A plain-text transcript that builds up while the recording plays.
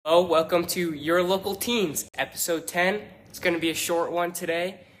Hello, welcome to Your Local Teens, episode 10. It's going to be a short one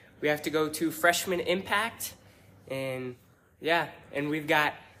today. We have to go to Freshman Impact, and we've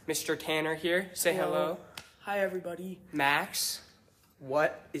got Mr. Tanner here. Say hello. Hi, everybody. Max.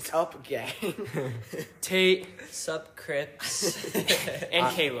 What is up, gang? Tate. Sup, Crips. And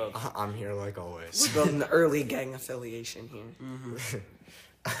Caleb. I'm here like always. From the early gang affiliation here.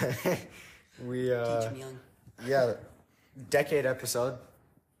 We Teach me young. yeah, decade episode.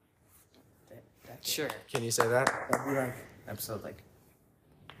 Sure. Can you say that? That'd be like episode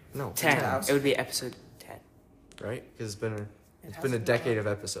No. 10. 10. It would be episode 10. Right? Because it's been a decade of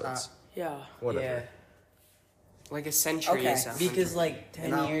episodes. Yeah. Whatever. Yeah, Like a century Okay, is 100. because like 10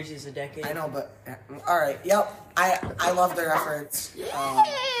 know, years is a decade. I know, but all right. Yep. I love the reference.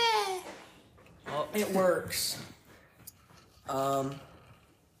 It works.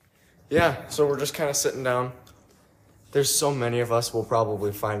 Yeah, so we're just kind of sitting down. There's so many of us, we'll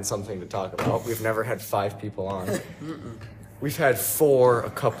probably find something to talk about. We've never had 5 people on. We've had 4 a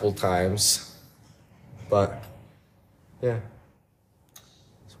couple times. But, yeah.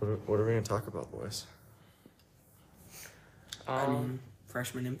 So what are we going to talk about, boys?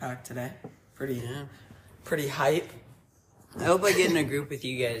 Freshman Impact today. Pretty Yeah. hype. I hope I get in a group with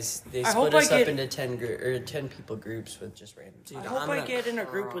you guys. They I split hope I us up get- into 10 people groups with just random. Dude, I hope I'm I gonna get in a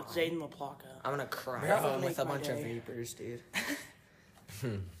group with Zayden LaPlaca. I'm gonna cry That would with make a my bunch of day. vapors, dude.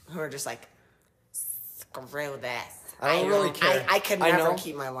 Who are just like, screw this. I don't really care. I can I never know.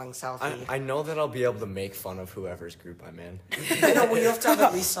 keep my lungs healthy. I know that I'll be able to make fun of whoever's group I'm in. I know, well, you have to have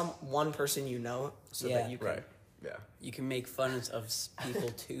at least one person you know, so Yeah. that you can. Right. Yeah. You can make fun of people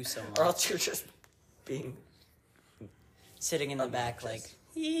too so much. Or else you're just being. Sitting in the back like,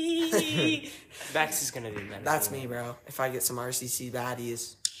 Max is going to do that. That's me, bro. If I get some RCC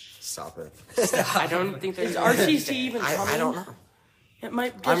baddies, Stop it. I don't think there's Is RCC even coming? I don't know. It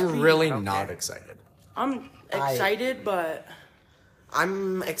might just I'm be. really not excited. I'm excited, but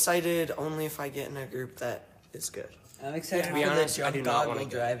I'm excited only if I get in a group that is good. I'm excited To be for honest, the I drunk do not goggle wanna go.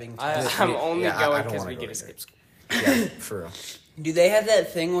 driving. I'm only Yeah, I going don't because wanna we go get to either. skip school. Yeah, for real. Do they have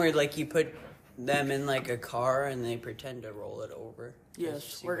that thing where like you put them in like a car and they pretend to roll it over? yes,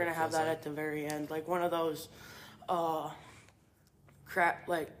 See we're what gonna it have feels that like. at the very end, like one of those,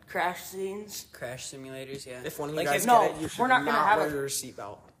 crash scenes. Crash simulators, yeah. If one of you Like guys if- no, get it, you should we're not gonna not have wear it. your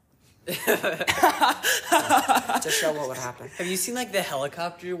seatbelt. To show what would happen. Have you seen like the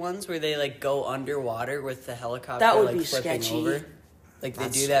helicopter ones where they like go underwater with the helicopter That would like be flipping sketchy. over? Like they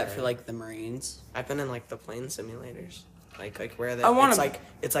That's do that scary. for like the Marines. I've been in like the plane simulators, like where they. I wanna-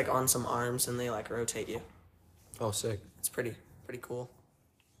 it's like on some arms and they like rotate you. Oh, sick. It's pretty cool.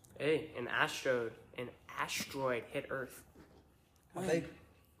 Hey, an asteroid hit Earth.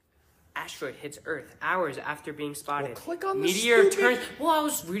 Asteroid hits Earth hours after being spotted. Well, click on the Meteor stupid- turns. Well, I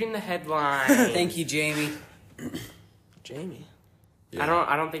was reading the headline. Thank you, Jamie. Jamie. I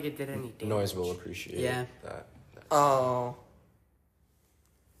don't think it did any damage. Noise will appreciate Yeah. that. Oh.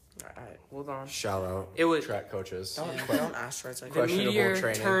 Alright, hold on. Shout out. It was- track coaches. Don't asteroids like The that. Questionable meteor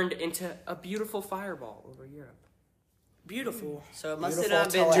training. turned into a beautiful fireball over Europe. Beautiful. So it must Beautiful have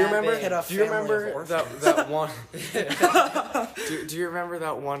not been. till Do you that remember? big. Hit a Do you family remember of orphans. that one? do you remember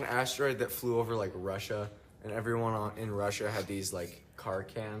that one asteroid that flew over like Russia, and everyone in Russia had these like car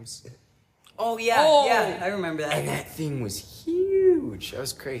cams, Oh yeah, Oh. yeah, I remember and that. that thing was huge. That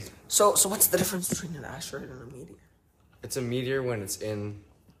was crazy. So what's the difference between an asteroid and a meteor? It's a meteor when it's in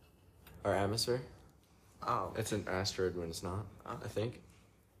our atmosphere. Oh. It's an asteroid when it's not. I think.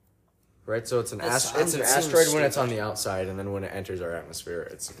 Right, so it's an That it's sounds- an it seems asteroid when it's stupid. on the outside, and then when it enters our atmosphere,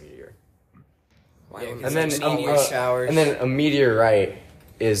 it's a meteor. Why Yeah, would- And then meteor showers. and then a meteorite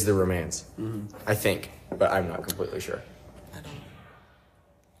is the romance. I think, but I'm not completely sure. I don't know.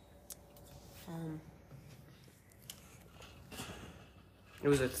 It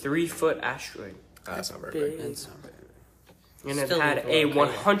was a 3-foot asteroid, That's not very Big. big. That's not bad. and it Still had looked a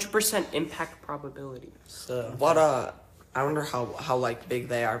okay. 100% impact probability. So What I wonder how like big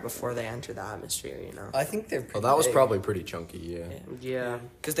they are before they enter the atmosphere. You know, I think they're. Well, Pretty that was big. probably pretty chunky. Yeah. Yeah.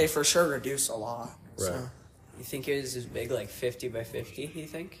 because they for sure reduce a lot. Right. So. You think it was as big, like 50 by 50? You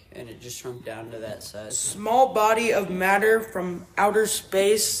think, and it just shrunk down to that size? Small body of matter from outer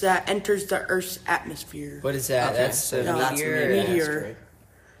space that enters the Earth's atmosphere. What is that? Okay, That's so a that's meteor. a or an meteor. asteroid?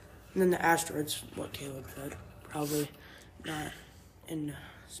 And then the asteroid's what Caleb said. Probably not in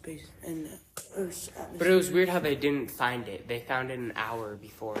space, in Earth's atmosphere. But it was weird how they didn't find it. They found it an hour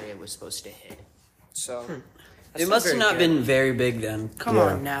before it was supposed to hit. So that's It must have very not good. been very big then. Come Yeah.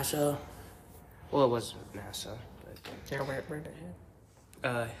 on, NASA. Well, it was NASA, Yeah, where did it?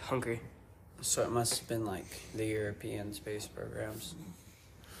 but Hungary. So it must have been like the European space programs.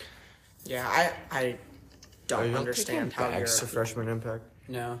 Yeah, I Are don't you understand how you're. bags to freshman impact?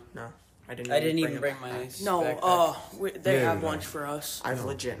 No, No, I didn't even bring my. No, backpack. they Yeah, have yeah. lunch for us. I've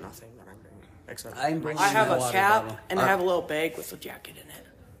legit nothing that I'm bringing except. I'm bringing I have my a water cap bottle. and I have a little bag with a jacket in it.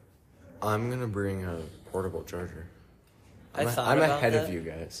 I'm gonna bring a portable charger. I thought I'm about ahead that. of you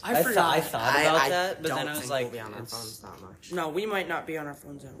guys. I forgot. I thought about I that, but don't then I was think like, we'll be on our it's- phones that much. No, we might not be on our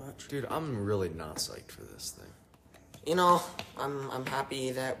phones that much. Dude, I'm really not psyched for this thing. You know, I'm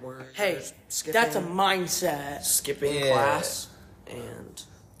happy that we're Hey, skipping, that's a mindset. skipping Yeah. class and.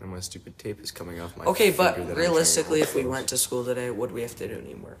 And my stupid tape is coming off my Okay, finger but that I'm realistically, trying to if we close. went to school today, would we have to do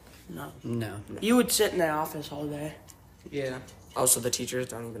any work? No. No. You would sit in the office all day. Yeah. Oh, so the teachers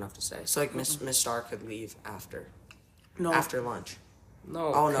don't even have to say. So like Miss Starr could leave after No. lunch.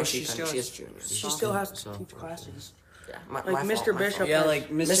 No. Oh no, 'cause she she's couldn't. still- She is junior. She still has to So- teach classes. Yeah, Like my Mr. fault, my Bishop- fault. Yeah, like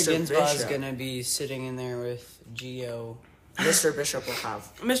Mr. Mr. Ginsbaugh's Bishop. gonna be sitting in there with Geo. Mr. Bishop will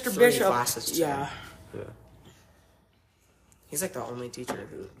have Mr. 3 Bishop. classes today. Yeah. Yeah. He's like the only teacher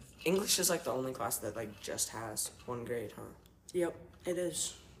who English is like the only class that like just has 1 grade, huh? Yep. It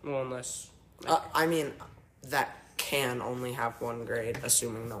is. Well, unless I mean, that can only have 1 grade,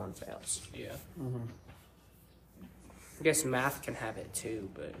 assuming no one fails. yeah. I guess math can have it too,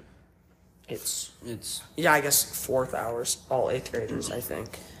 but It's It's. yeah, I guess 4th hours, all 8th graders, I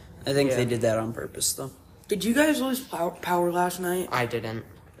think. I think Yeah. they did that on purpose, though. Did you guys lose power last night? I didn't.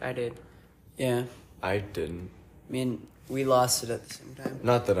 I did. Yeah. I didn't. I mean, we lost it at the same time.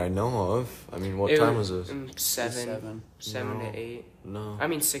 Not that I know of. I mean, what It time was this? 7 7. to 8. No. I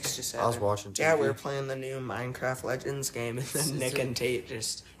mean 6 to 7. I was watching TV. Yeah, we were playing the new Minecraft Legends game, and then Nick and Tate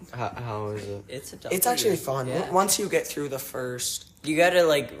just. How is it? It's a. It's actually fun. Yeah. Once you get through the first, You gotta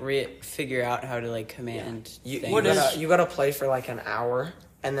like figure out how to like command. you things. you gotta play for like an hour,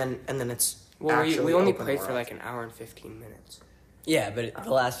 and then it's. Well, we actually only open played for world. like an hour and 15 minutes. Yeah, but the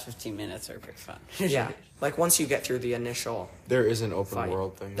last 15 minutes are pretty fun. Yeah, like once you get through the initial There is an open fight,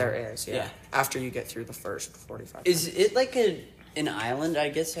 world thing. there is. Yeah. Yeah. After you get through the first 45. Is it like an island? I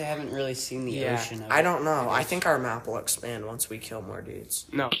guess I haven't really seen the Yeah. ocean. Of I it. don't know. I think our map will expand once we kill more dudes.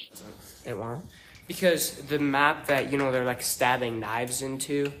 No, It won't. because the map that they're like stabbing knives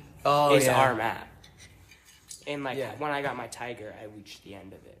into Oh is yeah. our map. And like Yeah. when I got my tiger, I reached the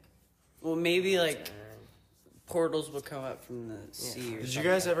end of it. Well, maybe like portals will come up from the sea. Or Did you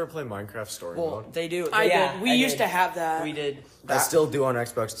something. guys ever play Minecraft Story Well, Mode? they do. I Yeah, did. We I used did. to have that. We did. I still do on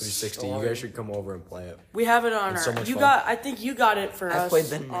Xbox 360. You Story. guys should come over and play it. We have it on It's our. so much you fun. got. I think you got it for I us played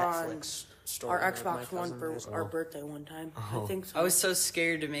the on Netflix story. our with my Xbox One cousin for as our well. birthday one time. Oh. I think so. I was so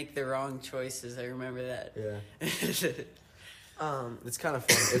scared to make the wrong choices. I remember that. Yeah. It's kind of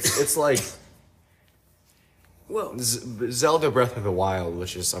fun. It's like Whoa. Zelda Breath of the Wild,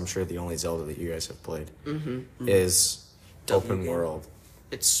 which is I'm sure the only Zelda that you guys have played, is open game. world,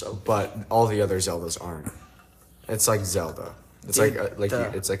 It's so. but all the other Zeldas aren't. It's like Zelda. It's Dude,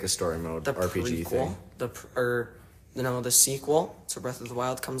 it's like a story mode The RPG prequel, thing. the sequel to Breath of the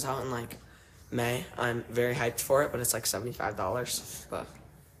Wild comes out in like May. I'm very hyped for it, but it's like $75. But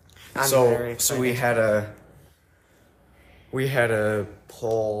I'm very So excited. we had a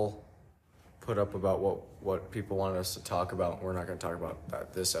poll put up about what people wanted us to talk about. We're not going to talk about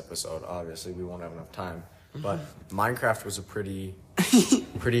that this episode. Obviously, we won't have enough time. But Minecraft was a pretty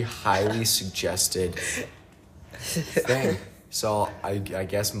highly suggested thing. So I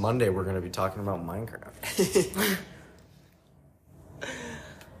guess Monday we're going to be talking about Minecraft.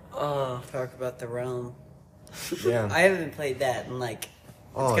 Talk about the realm. Yeah. I haven't played that in like. It's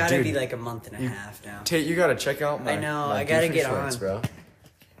Oh, gotta dude. be like a month and a half now. Tate, you gotta check out my. I know, my I gotta Doofus get Friends, on. bro.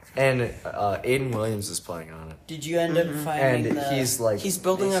 And Aiden Williams is playing on it, Did you end up finding and the? he's like, He's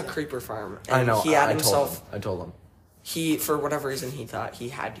building a creeper farm. And I know. He had I himself. told him. He, for whatever reason, he thought he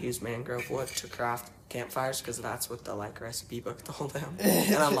had to use mangrove wood to craft campfires because that's what the like recipe book told him.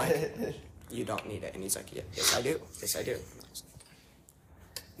 And I'm like, you don't need it. And he's like, yeah, yes I do. Yes I do.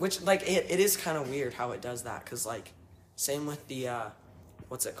 Which like it is kind of weird how it does that because like same with the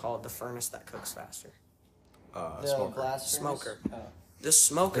what's it called, the furnace that cooks faster. the Smoker. glass Smoker. furnace? Oh. The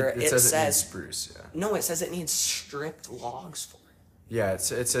smoker It it says it needs says spruce. Yeah. no, it says it needs stripped logs for it, Yeah. It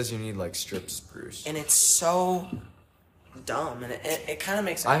says you need like stripped spruce. and it's so dumb, and it kind of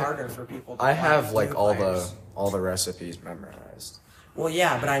makes it I- harder for people. To I have new like all players. the recipes memorized. Well,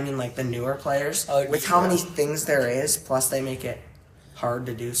 yeah, but I mean, like the newer players, Oh, with how many things there is, plus they make it hard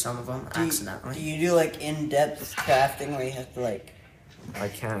to do some of them accidentally. Do you do like in-depth crafting where you have to like? I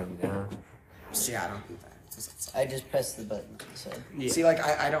can. Yeah. See, I don't do that. 'Cause it's- I just press the button. So. See, like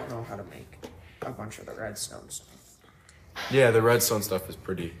I don't know how to make a bunch of the redstone stuff. Yeah. The redstone stuff is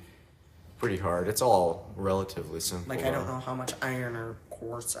pretty hard. It's all relatively simple. Like I don't know how much iron or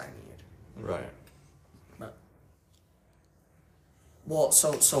quartz I need. Right. Well,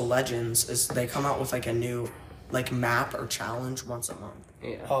 so Legends is they come out with like a new like map or challenge once a month.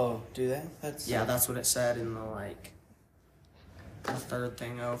 Yeah. Oh, do they? That's Yeah, that's what it said in the like the third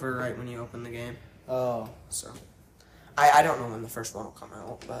thing over right when you open the game. Oh, So I don't know when the first one will come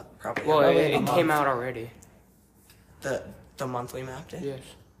out, but probably Well, Probably it in a came month. out already. the monthly map did. Yes.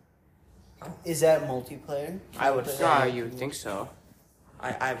 is that multiplayer? I would Ah, you would think so.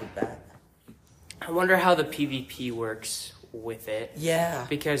 I would bet. I wonder how the PvP works with it. Yeah.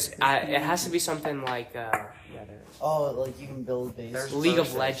 Because it has to be something like Oh, like you can build base. There's- League of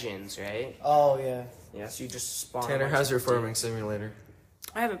Versus. Legends, right? Oh yeah. Yeah, so you just spawn. Tanner, how's your farming simulator?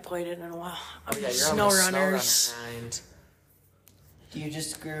 I haven't played it in a while. I'm Oh, yeah, just you're on snow the runners. SnowRunner grind. Do you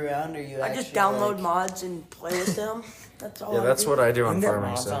just screw around, or you? I actually, just download like, mods and play with them. That's all. Yeah, that's I do. what I do You on can get farming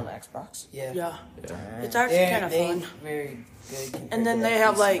mods sim. on Xbox. Yeah. Yeah, Yeah. it's actually kind of fun. Very good. compared And then to they the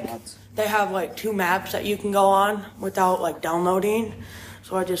have PC like mods. they have like 2 maps that you can go on without like downloading.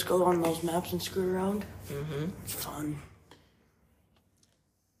 So I just go on those maps and screw around. Mm-hmm. It's fun.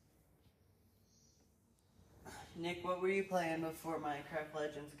 Nick, what were you playing before Minecraft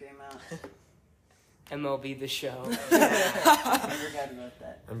Legends came out? MLB The Show. I forgot about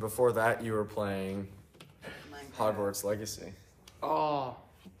that. And before that, you were playing Minecraft. Hogwarts Legacy. Oh,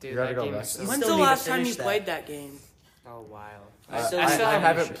 dude, You gotta that go game back is to so... that. When's still the need to last time you finish that. played that game? Oh, wow. I still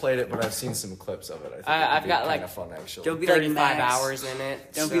haven't played it, but I've seen some clips of it. I think I've got, kind like, of fun actually. Don't be like 35 Max. hours in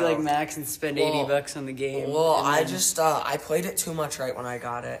it. Don't so- be like Max and spend Well- $80 on the game. Well, and I then- just I played it too much right when I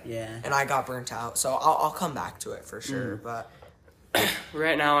got it. Yeah. And I got burnt out, so I'll come back to it for sure. But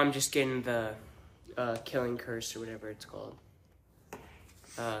Right now, I'm just getting the Killing Curse or whatever it's called.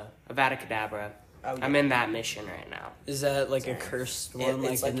 Avada Kedavra. Oh, yeah. I'm in that mission right now. Is that like a cursed one,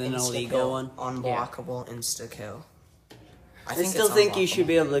 it's like, an illegal one? unblockable insta kill. I still it's think you should unblockable.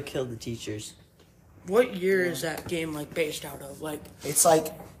 be able to kill the teachers. What year is that game like based out of? Like, It's like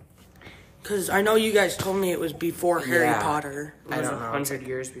cause I know you guys told me it was before Harry Yeah. Potter. It I was don't know. 100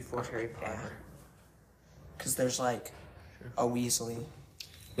 years before Harry Potter. because there's like a Weasley.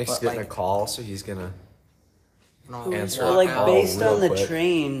 Nick's but, getting like- a call, so he's gonna No, answer. Well, like Oh, based real on the quick.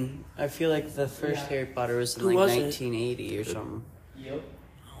 train, I feel like the first Harry Potter was in Who like was it? 1980 or something.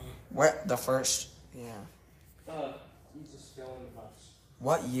 What the first? Yeah. He's just filling the bus.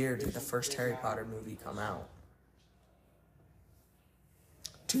 What year did the first Harry Potter movie come out?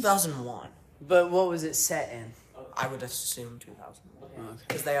 2001. But what was it set in? I would assume 2001 Okay.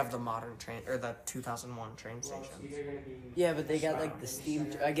 because they have the modern train or the 2001 train station. Yeah, but they got like the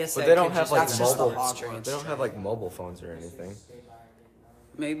steam. I guess. But that they don't could have just like that's be just the mobile. Hogwarts They don't have like mobile phones or anything.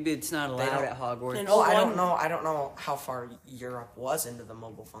 Maybe it's not allowed don't- at Hogwarts. And Oh, I 01 don't know. I don't know how far Europe was into the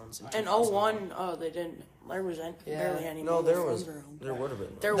mobile phones. In 01, they didn't. There was barely any. No, mobile there phones was. around. There would have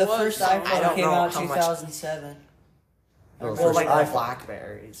been. There The was. first some. I iPhone don't came know out how much- 2007. No, Well, first like the iPhone.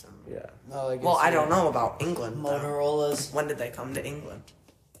 Blackberries. And, Yeah. Oh, I guess well, I yeah. don't know about England. though. Motorola's. When did they come to England?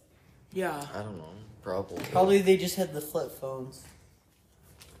 Yeah. I don't know. Probably. Probably they just had the flip phones.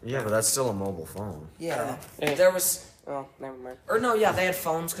 Yeah, but that's still a mobile phone. Yeah. Eh. There was, Oh, never mind. or no, yeah, they had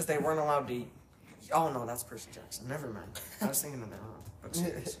phones because they weren't allowed to. Oh no, that's Percy Jackson. Never mind. I was thinking of their own book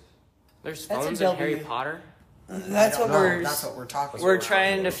series. There's That's a phones in Harry W. Potter? That's what No, we're. That's what we're talking. We're about.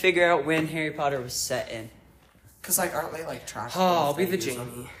 trying to figure out when Harry Potter was set in. Cause like, aren't they like trash? Oh, I'll if be they the use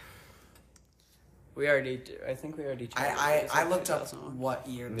them? genie. I think we already. tried I it. I looked up 2001. what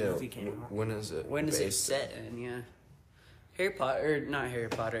year the Yeah. movie came out. When is it? When is it based? set in? Yeah. Harry Potter, or not Harry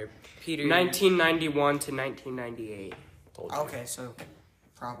Potter. Peter. 1991 to 1998. Told you. Okay, so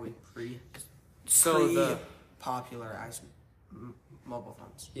probably So the popularized mobile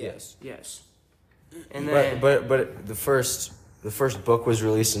phones. Yes. yes, and then But the first book was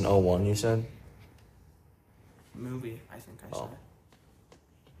released in 01, you said? Movie, I think I Oh. said.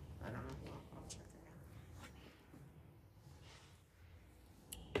 I don't know. I'll check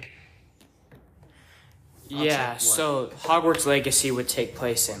again. I'll yeah, check what- so Hogwarts Legacy would take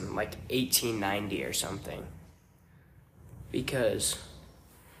place in like 1890 or something, because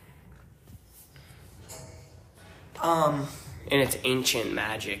and it's ancient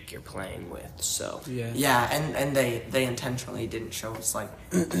magic you're playing with. So Yeah. Yeah, and they intentionally didn't show us like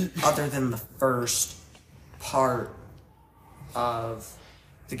other than the first part of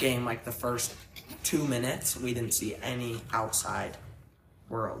the game, like the first 2 minutes, we didn't see any outside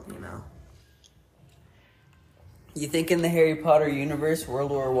world, you know. You think in the Harry Potter universe,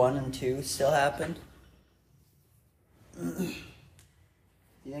 World War One and Two still happened? You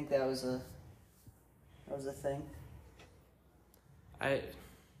think that was a thing? I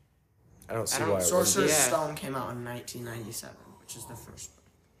I don't see I don't- why it Sorcerer's Yeah. Stone came out in 1997, which is the first book.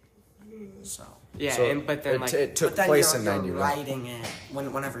 So. Yeah, So but then like it took But then place you're, in you're 91. writing it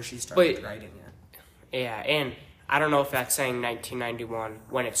whenever she started But- writing it. yeah, and I don't know if that's saying 1991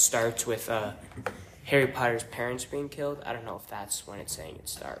 when it starts with Harry Potter's parents being killed. I don't know if that's when it's saying it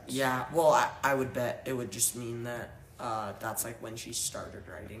starts. Yeah, well, I would bet it would just mean that that's like when she started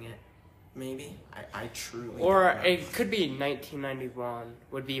writing it. Maybe. I truly Or don't know. it could be 1991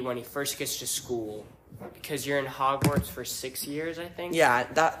 would be when he first gets to school, because you're in Hogwarts for 6 years, I think. Yeah,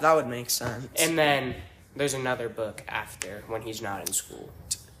 that would make sense. And then there's another book after when he's not in school.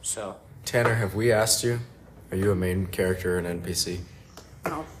 So Tanner, have we asked you? Are you a main character in NPC?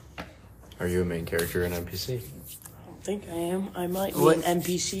 No, Are you a main character in NPC? I don't think I am. I might be What- an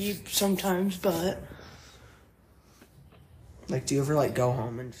NPC sometimes, but Like, do you ever like go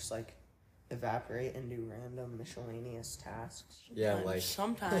home and just like evaporate and do random miscellaneous tasks? Yeah, like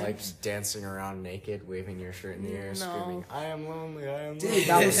sometimes. dancing around naked, waving your shirt in the air, No. screaming, "I am lonely, I am Dude, lonely."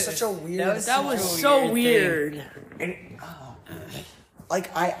 that was such a weird. That was such a so weird weird. Like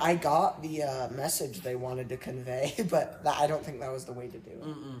I got the message they wanted to convey, but I don't think that was the way to do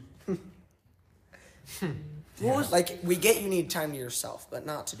it. What was Like we get you need time to yourself, but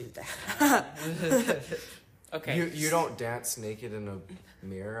not to do that. okay. You don't dance naked in a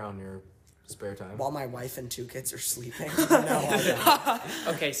mirror on your spare time? While my wife and 2 kids are sleeping. No, I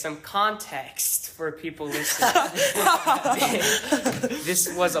don't. Okay, some context for people listening.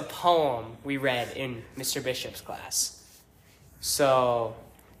 This was a poem we read in Mr. Bishop's class. So,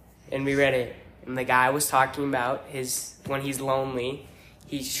 and we read it, and the guy was talking about when he's lonely,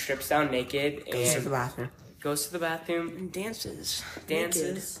 he strips down naked Goes to the and bathroom. goes to the bathroom, and dances?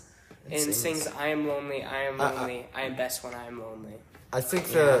 dances, and sings. sings, "I am lonely, I am lonely, I am best when I am lonely." I think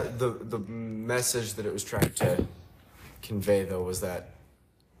the message that it was trying to convey though was that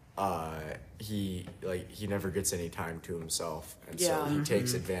he never gets any time to himself, and so Yeah. he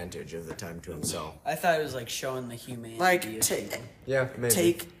takes advantage of the time to himself. I thought it was like showing the humanity. Like of ta- people. Yeah, maybe.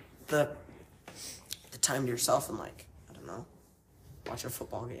 take the time to yourself and like I don't know, watch a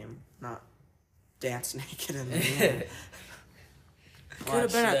football game, not dance naked in the mirror. Could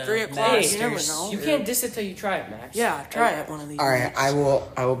have been Watch at the 3:00. You never Masters. know. You can't diss it till you try it, Max. Yeah, try it one of these. All right, nights.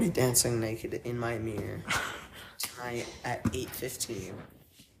 I will be dancing naked in my mirror tonight at 8:15.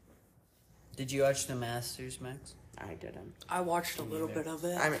 Did you watch the Masters, Max? I didn't. I watched a little bit of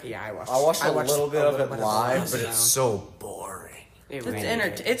it. I mean, yeah, I watched. I watched a little bit of it the live, last but it's round. so boring. It It's really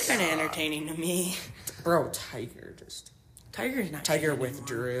it's kind of entertaining to me. Bro, Tiger just Tiger's not. Tiger cheating with anymore.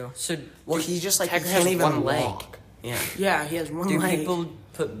 Drew. So Well, he just like Tiger he has can't even one leg. walk. Yeah. Yeah, he has one do leg. people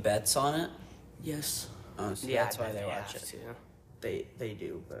put bets on it? Yes. Oh, so Yeah, that's why they watch have it. to. They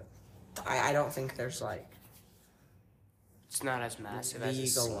do, but I don't think there's like It's not as massive as it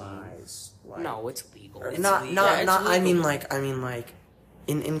seems. legalized. Like, No, it's legal. Or It's not legal. not Yeah, it's not. I legal. mean like,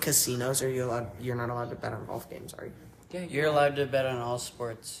 in casinos, are you allowed? You're not allowed to bet on golf games, are you? Yeah, You're allowed to bet on all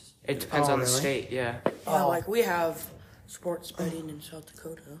sports. It depends Oh, on the really? state. Yeah. Yeah, like we have sports betting in South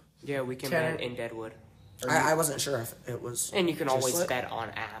Dakota. Yeah, we can Tanner- bet in Deadwood, I wasn't sure if it was. and you can always what? bet on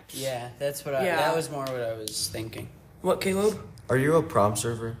apps. Yeah, that's what Yeah. that was more what I was thinking. What, Caleb? Are you a prom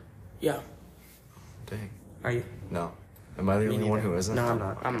server? Yeah. Dang. Are you? No. Am I the only one who isn't? No, I'm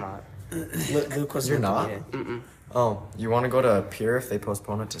not. I'm not. Luke was. You're meant to not? be it. Oh, you want to go to Pier if they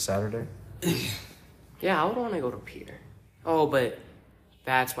postpone it to Saturday? Yeah, I would want to go to Peter. Oh, but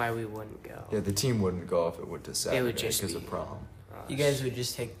that's why we wouldn't go. Yeah, the team wouldn't go if it went to Saturday would just because be- of prom. You guys would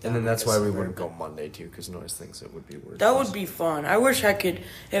just take. And then that's why we wouldn't go. go Monday too, because Noise thinks it would be worse. That would be fun. I wish I could,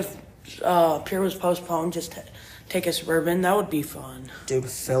 if Pier was postponed, just take a Suburban. That would be fun. Dude,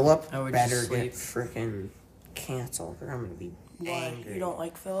 Philip I would better just get freaking canceled, or I'm gonna be Why? angry. You don't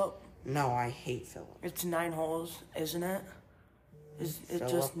like Philip? No, I hate Philip. It's 9 holes, isn't it? Is it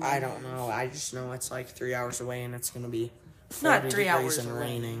Philip, just? I 9 don't know. holes? I just know it's like 3 hours away, and it's gonna be Not 40 3 degrees hours and away.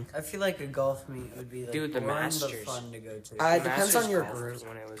 raining. I feel like a golf meet would be like Dude, the boring Masters. but fun to go to. It depends Masters on your golf group. was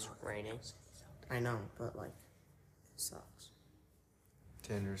when it was raining. I know, but like, it sucks.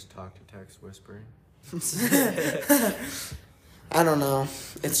 Tanner's talk to text whispering. I don't know.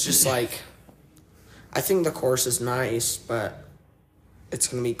 It's just like, I think the course is nice, but it's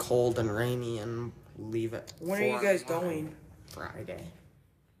gonna be cold and rainy, and leave it. When are you guys going? Friday.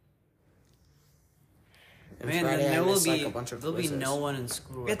 And Man, Friday then I there will missed, be like, a bunch of there'll be quizzes. no one in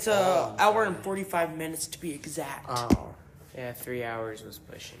school. It's at all a on hour Friday. and 45 minutes to be exact. Oh, Yeah, 3 hours was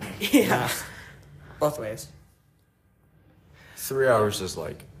pushing it. yeah. both ways. 3 hours is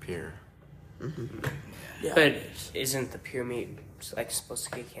like Pier. Yeah. But isn't the Pure Meat like supposed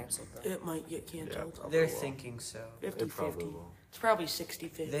to get canceled though? It might get canceled. They're thinking so. 50 It probably 50. will. It's probably 60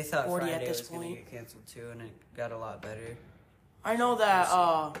 50. They thought 40 Friday at this was going to point. get canceled too, and it got a lot better. I know that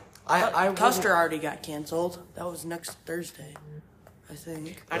I Custer already got canceled. That was next Thursday, I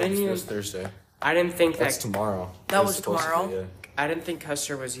think. I didn't even. This Thursday. I didn't think That's that. tomorrow. That It's was supposed to be, tomorrow? I didn't think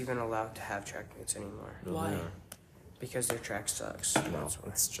Custer was even allowed to have track meets anymore Why? because their track sucks. No,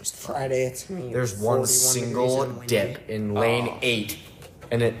 it's just fine. Friday, it's me. There's one 41 single degrees and dip windy. in lane 8,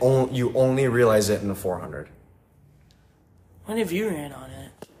 and you only realize it in the 400. When have you ran on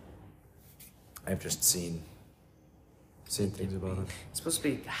it? I've just seen things about it. It's supposed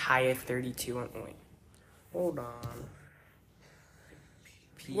to be high at 32. Wait, hold on.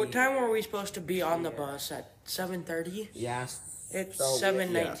 What time were we supposed to be on the bus? At 7:30? Yeah. It's So,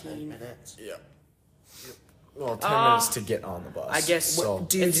 7:19. minutes. Yeah. Well, 10 minutes to get on the bus. I guess so.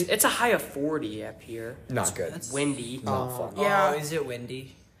 it's a high of 40 up here. Not good. Windy. Not fun. Yeah. Oh, is it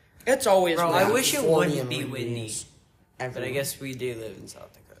windy? It's always Bro, windy. I wish it 40 wouldn't and be windy windy. is But I guess we do live in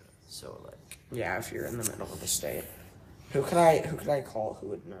South Dakota, so like. Yeah, if you're in the middle of the state. Who could I call who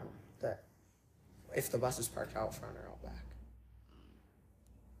would know that if the bus is parked out front or out back?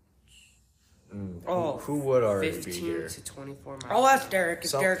 Who would already be 15 here? to 24 miles. I'll ask Derek if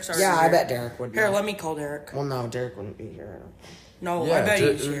So- Derek's already Yeah, I here. bet Derek would be. Here, let me call Derek. Well, no, Derek wouldn't be here. No, Yeah, I bet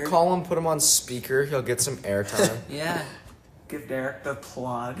he's here. call him, put him on speaker. He'll get some airtime. Yeah. Give Derek the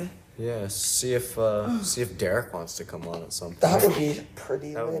plug. Yeah, see if Derek wants to come on at some point. That would be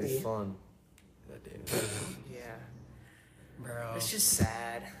pretty That would be witty. fun. Yeah. Bro. It's just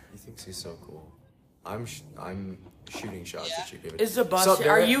sad. He thinks he's so cool. I'm shooting shots at you. Give it. Is the bus? Sup, Are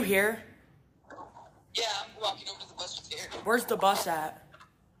Derek? you here? Yeah, I'm walking over to the bus with Derek. Where's the bus at?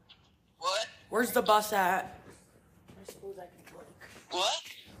 What? Where's the bus at? What?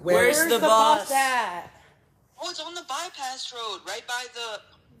 Where's the bus? at? Oh, it's on the bypass road, right by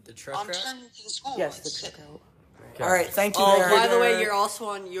The truck I'm route? turning to the school. Yes, the truck out. All right, thank you, Oh, Derek. by the way, you're also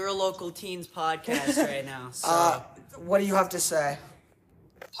on Your Local Teens podcast right now. So. What do you have to say?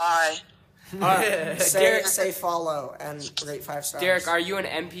 Hi. Say follow and rate 5 stars. Derek, are you an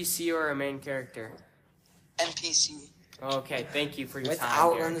NPC or a main character? NPC. Okay, thank you for your Without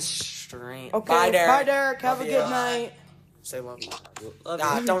time. on the Derek. stream. Okay, Bye, Derek. Bye, Derek. Have Love a you. good night. Say love you. Love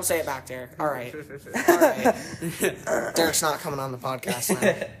Nah, you. don't say it back, Derek. All right. All right. Derek's not coming on the podcast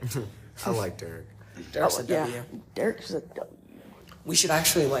now. I like Derek. Derek's a W. Yeah, Derek's a W. We should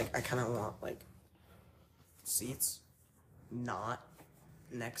actually, I kind of want, seats not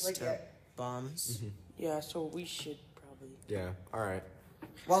next Like to that. bums. Yeah, so we should probably. Yeah. All right.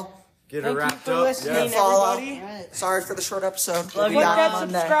 Well, Get Thank it you wrapped for up. listening, follow. everybody. Sorry for the short episode. Love We'll be you, Click back that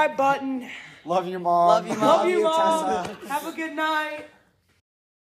Monday. subscribe button. Love you, Mom. Love you, Mom. Love you, Tessa. Mom. Have a good night.